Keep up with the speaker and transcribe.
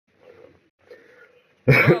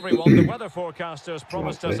Hello everyone, the weather forecasters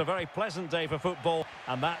promised us a very pleasant day for football,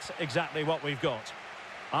 and that's exactly what we've got.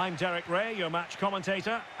 I'm Derek Ray, your match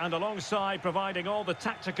commentator, and alongside providing all the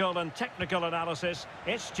tactical and technical analysis,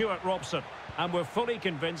 it's Stuart Robson. And we're fully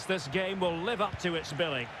convinced this game will live up to its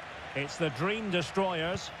billing. It's the Dream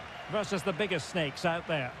Destroyers versus the biggest snakes out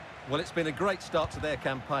there. Well, it's been a great start to their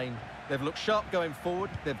campaign. They've looked sharp going forward,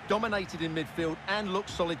 they've dominated in midfield and looked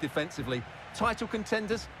solid defensively. Title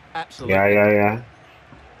contenders? Absolutely. Yeah.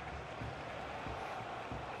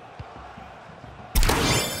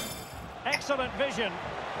 Excellent vision.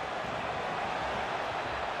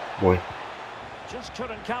 Boy. Just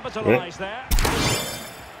couldn't capitalise there.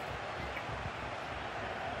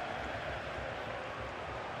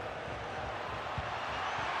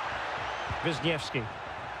 Wisniewski.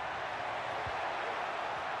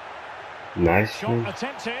 Nice. Shot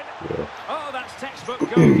attempted. Yeah. Oh, that's textbook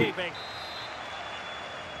goalkeeping.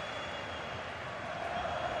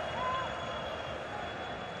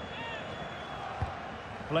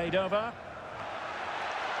 Played over.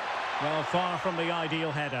 Well, far from the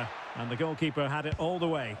ideal header. And the goalkeeper had it all the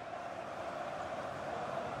way.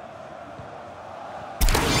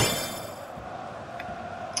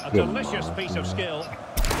 A delicious piece of skill.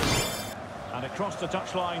 And it crossed the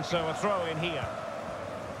touchline, so a throw in here.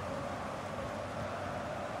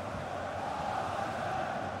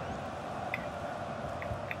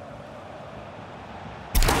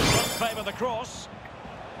 Must favour the cross.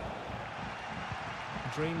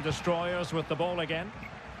 Dream Destroyers with the ball again.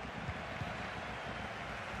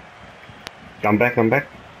 Come back.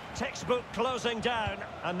 Textbook closing down,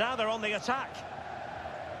 and now they're on the attack.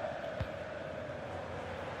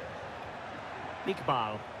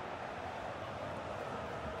 Iqbal.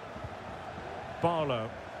 Barlow.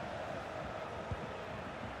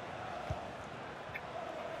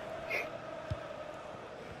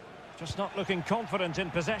 Just not looking confident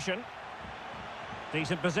in possession.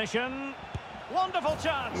 Decent position. Wonderful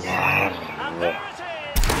chance. And there it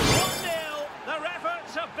is. 1-0. Their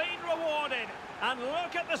efforts have been rewarded. And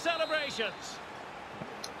look at the celebrations.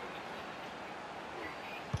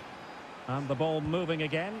 And the ball moving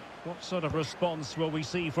again. What sort of response will we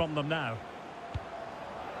see from them now?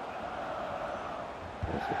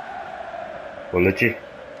 Pichichi.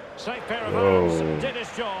 Safe pair of hands. Did his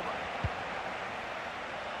job.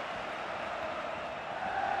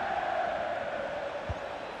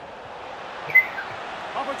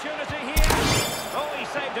 Opportunity here. Oh, he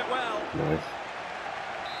saved it well. Nice.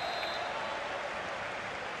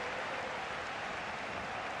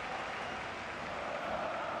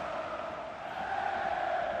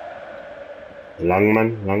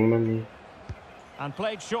 Langman. And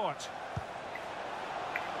played short.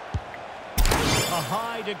 A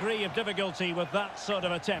high degree of difficulty with that sort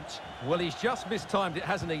of attempt. Well, he's just mistimed it,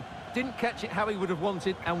 hasn't he? Didn't catch it how he would have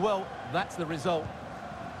wanted, and well, that's the result.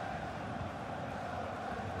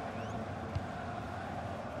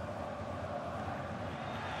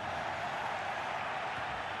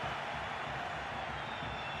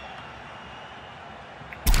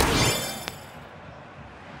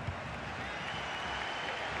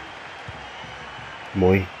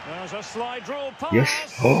 Mooi. There's a slide rule pass.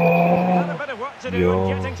 Yes. And a bit of work to do in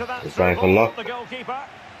getting to that Zijn ball, gelokt. the goalkeeper.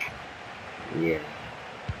 Yeah.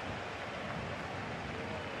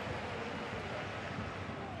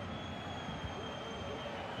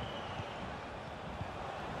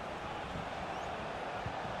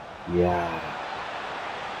 Yeah.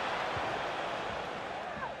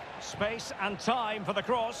 Space and time for the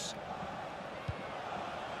cross.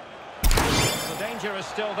 The danger is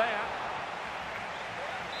still there.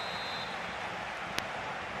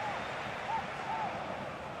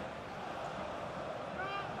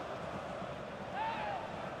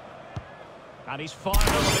 And he's fired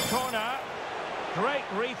over the corner. Great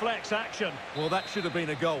reflex action. Well, that should have been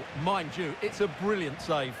a goal. Mind you, it's a brilliant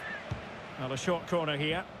save. Well, a short corner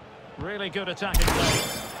here. Really good attacking play.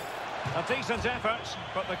 A decent effort,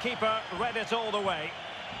 but the keeper read it all the way.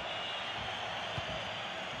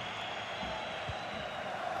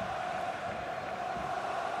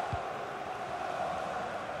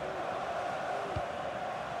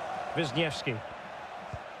 Wisniewski.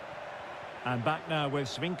 And back now with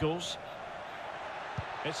Swinkels.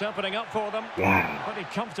 It's opening up for them. Yeah. Pretty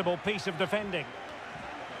comfortable piece of defending.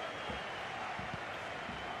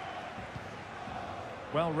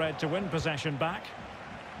 Well read to win possession back.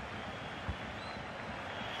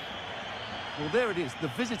 Well, there it is. The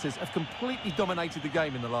visitors have completely dominated the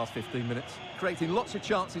game in the last 15 minutes, creating lots of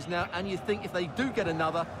chances now, and you think if they do get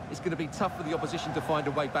another, it's going to be tough for the opposition to find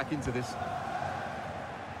a way back into this.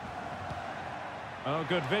 Oh,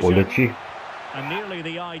 good vision. Pichichi. And nearly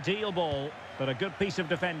the ideal ball, But a good piece of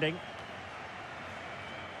defending.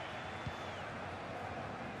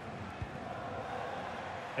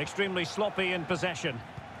 Extremely sloppy in possession.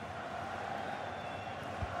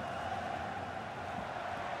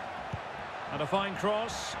 And a fine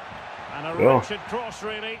cross. And a wretched cross,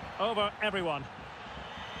 really, over everyone.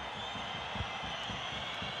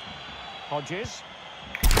 Hodges.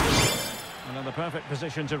 And in the perfect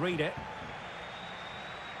position to read it.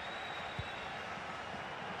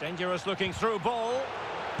 Dangerous looking through ball.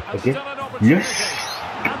 And Okay. still an opportunity. Yes.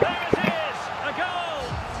 And there it is! A goal!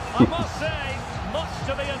 I must say, much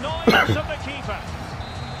to the annoyance of the keeper.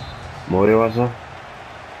 모래와서.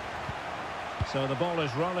 So the ball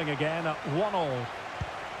is rolling again at 1-1.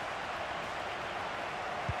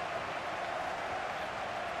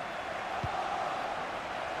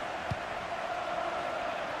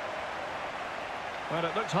 Well,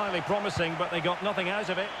 it looked highly promising, but they got nothing out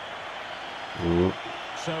of it.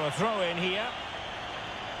 So a throw in here.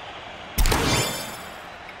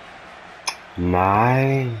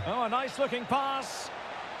 Nice. Oh, a nice looking pass.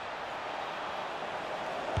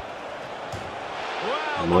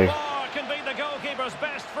 Well, the bar can be the goalkeeper's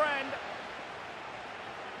best friend.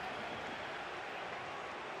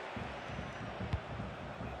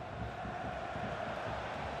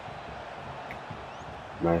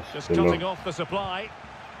 Nice. Just cutting off the supply.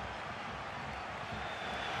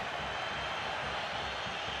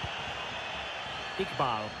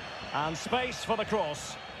 Iqbal. And space for the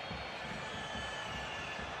cross.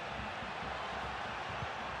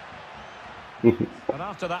 But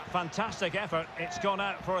after that fantastic effort, it's gone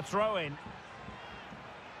out for a throw-in.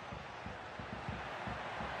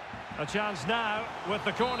 A chance now with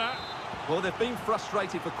the corner. Well, they've been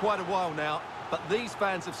frustrated for quite a while now, but these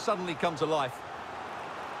fans have suddenly come to life.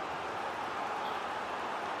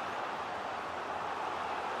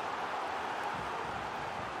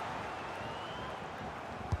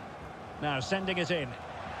 Now sending it in.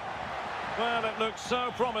 Well, it looked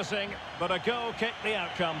so promising, but a goal kicked the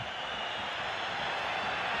outcome.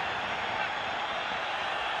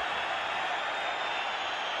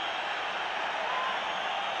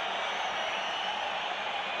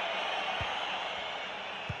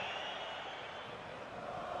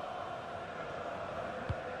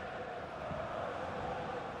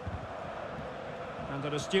 And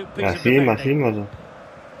an astute piece of defending. 맞아.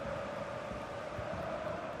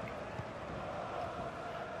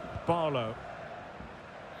 Barlow.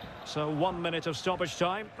 So 1 minute of stoppage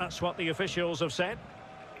time. That's what the officials have said.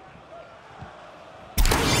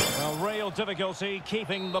 Well, real difficulty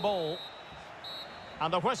keeping the ball.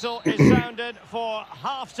 And the whistle is sounded for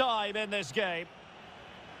half-time in this game.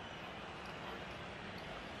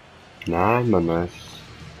 Nice.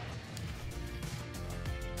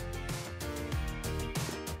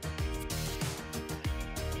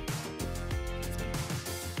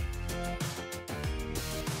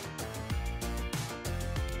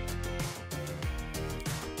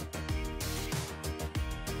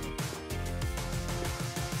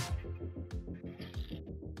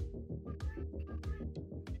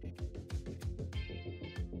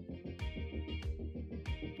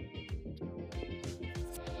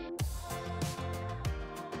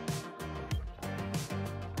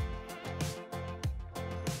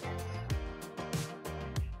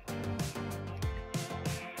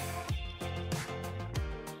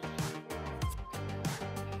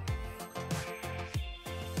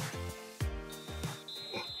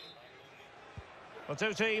 The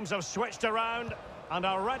two teams have switched around and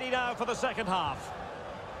are ready now for the second half.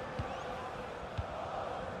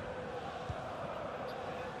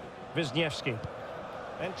 Wisniewski.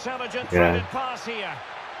 Intelligent threaded pass here.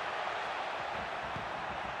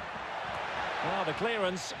 Well, the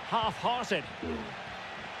clearance half-hearted.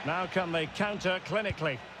 Now can they counter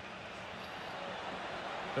clinically?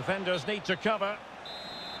 Defenders need to cover.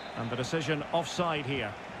 And the decision offside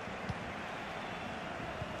here.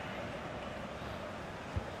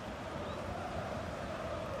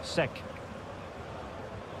 Sek.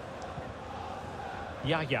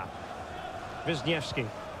 Yaya. Wisniewski.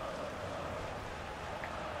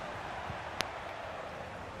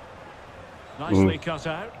 Nicely cut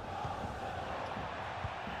out.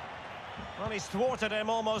 Well, he's thwarted him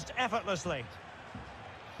almost effortlessly.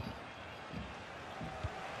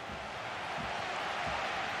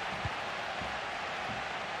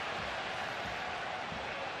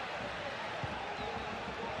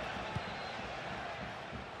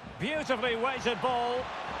 Beautifully weighted ball.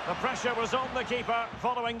 The pressure was on the keeper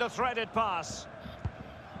following the threaded pass.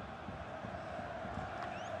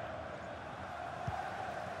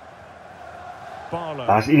 Barlow.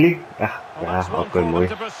 Pass ilig. Well, that's one forward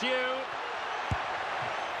to pursue.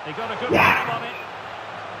 He got a good grab on it.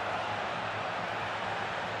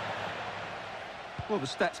 Well, the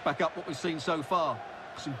stats back up what we've seen so far.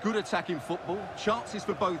 Some good attacking football, chances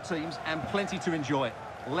for both teams, and plenty to enjoy.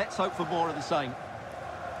 Let's hope for more of the same.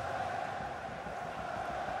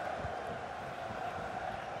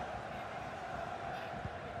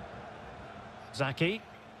 Zaki,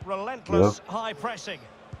 relentless high pressing.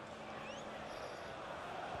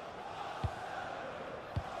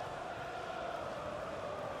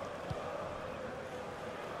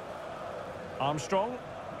 Armstrong.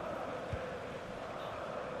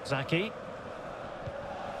 Zaki.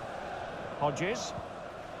 Hodges.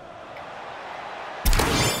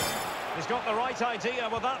 He's got the right idea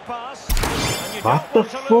with that pass. And you don't want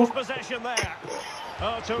to lose possession there.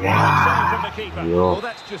 Oh, terrific save from the keeper. Well,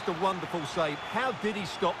 that's just a wonderful save. How did he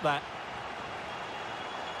stop that?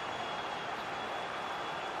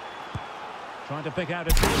 Trying to pick out a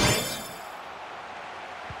teammate.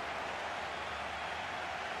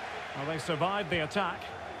 Well, they survived the attack.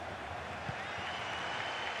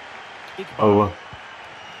 Oh,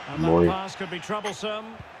 and that pass could be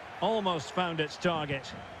troublesome. Almost found its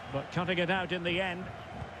target, but cutting it out in the end.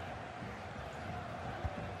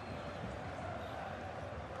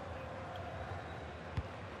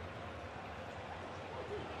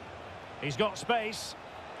 He's got space.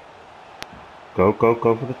 Go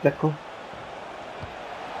for the tackle.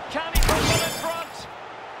 Can he put them in front?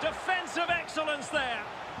 Defensive excellence there.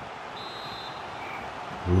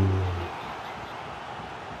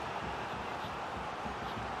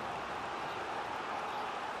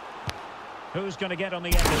 Who's going to get on the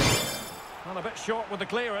end of it? Well, a bit short with the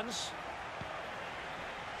clearance.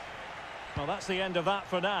 Well, that's the end of that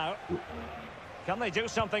for now. Can they do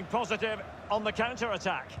something positive on the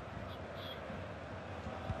counter-attack?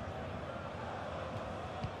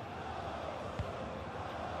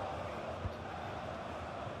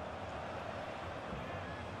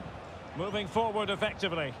 Moving forward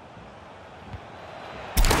effectively.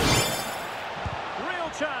 Real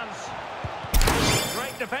chance.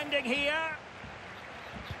 Great defending here.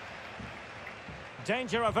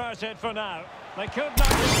 Danger averted for now. They could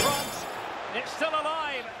knock in front. It's still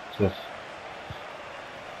alive. Yes.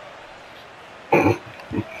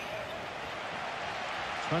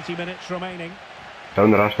 20 minutes remaining.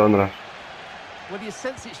 Down the rush. Well, you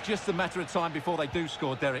sense it's just a matter of time before they do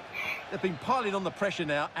score, Derek. They've been piling on the pressure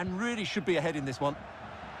now and really should be ahead in this one.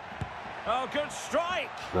 Oh, good strike.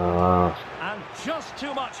 And just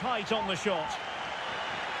too much height on the shot.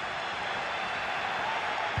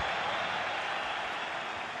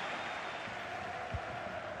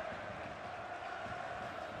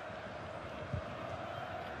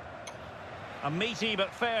 A meaty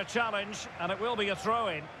but fair challenge, and it will be a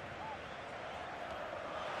throw-in.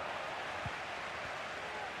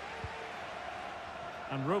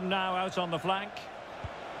 And room now out on the flank.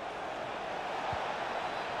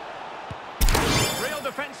 Real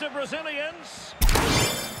defensive resilience.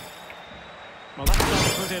 Well, that's how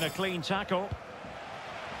to put in a clean tackle.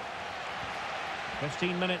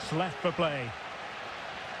 15 minutes left for play.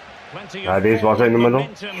 Plenty of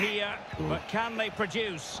momentum here, but can they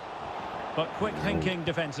produce? But quick thinking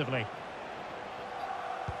defensively.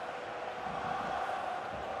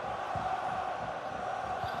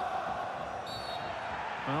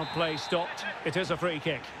 Well, play stopped. It is a free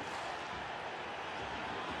kick.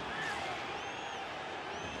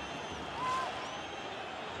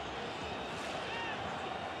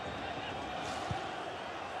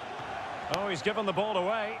 Oh, he's given the ball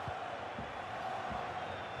away.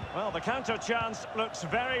 Well, the counter chance looks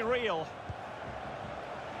very real.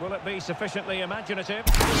 Will it be sufficiently imaginative?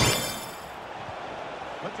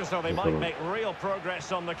 Looks as though they might make real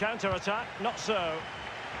progress on the counter-attack. Not so.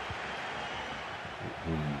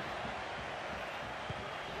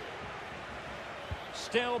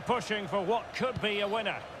 Still pushing for what could be a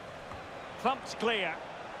winner. Thumped clear.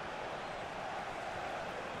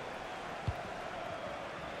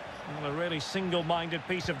 Well, a really single-minded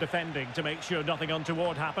piece of defending to make sure nothing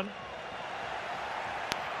untoward happened.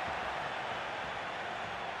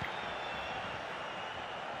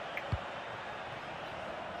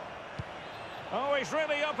 Oh, he's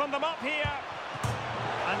really opened them up here.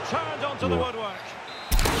 And turned onto the woodwork.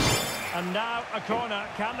 And now a corner.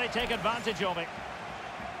 Can they take advantage of it?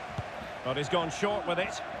 But he's gone short with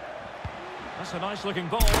it. That's a nice-looking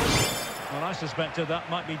ball. Well, I suspected that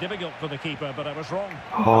might be difficult for the keeper, but I was wrong.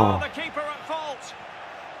 Oh, the keeper at fault.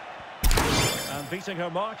 And beating her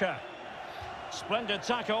marker. Splendid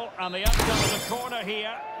tackle, and the outcome is a corner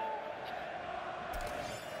here.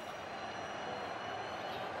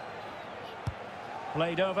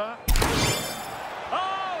 Played over.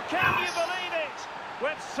 Oh, can you believe it?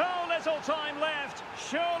 With so little time left,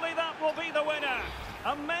 surely that will be the winner.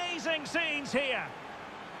 Amazing scenes here.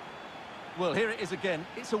 Well, here it is again.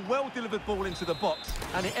 It's a well-delivered ball into the box,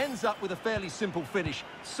 and it ends up with a fairly simple finish.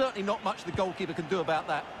 Certainly not much the goalkeeper can do about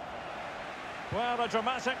that. Well, a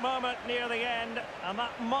dramatic moment near the end, and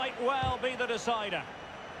that might well be the decider.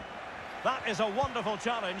 That is a wonderful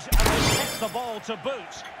challenge, and they hit the ball to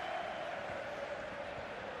boot.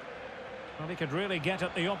 Well, he could really get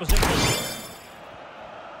at the opposition.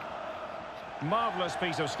 Marvellous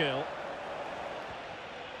piece of skill.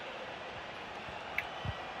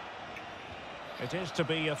 It is to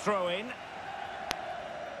be a throw-in.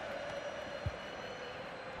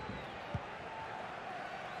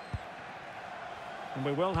 And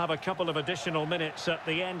we will have a couple of additional minutes at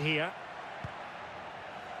the end here.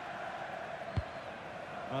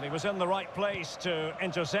 Well, he was in the right place to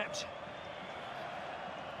intercept.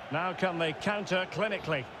 Now can they counter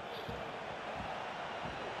clinically?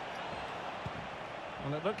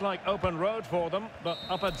 Well, it looked like open road for them, but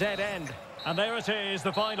up a dead end. And there it is,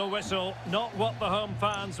 the final whistle. Not what the home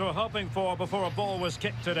fans were hoping for before a ball was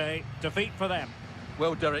kicked today. Defeat for them.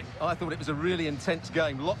 Well, Derek, I thought it was a really intense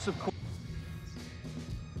game. Lots of...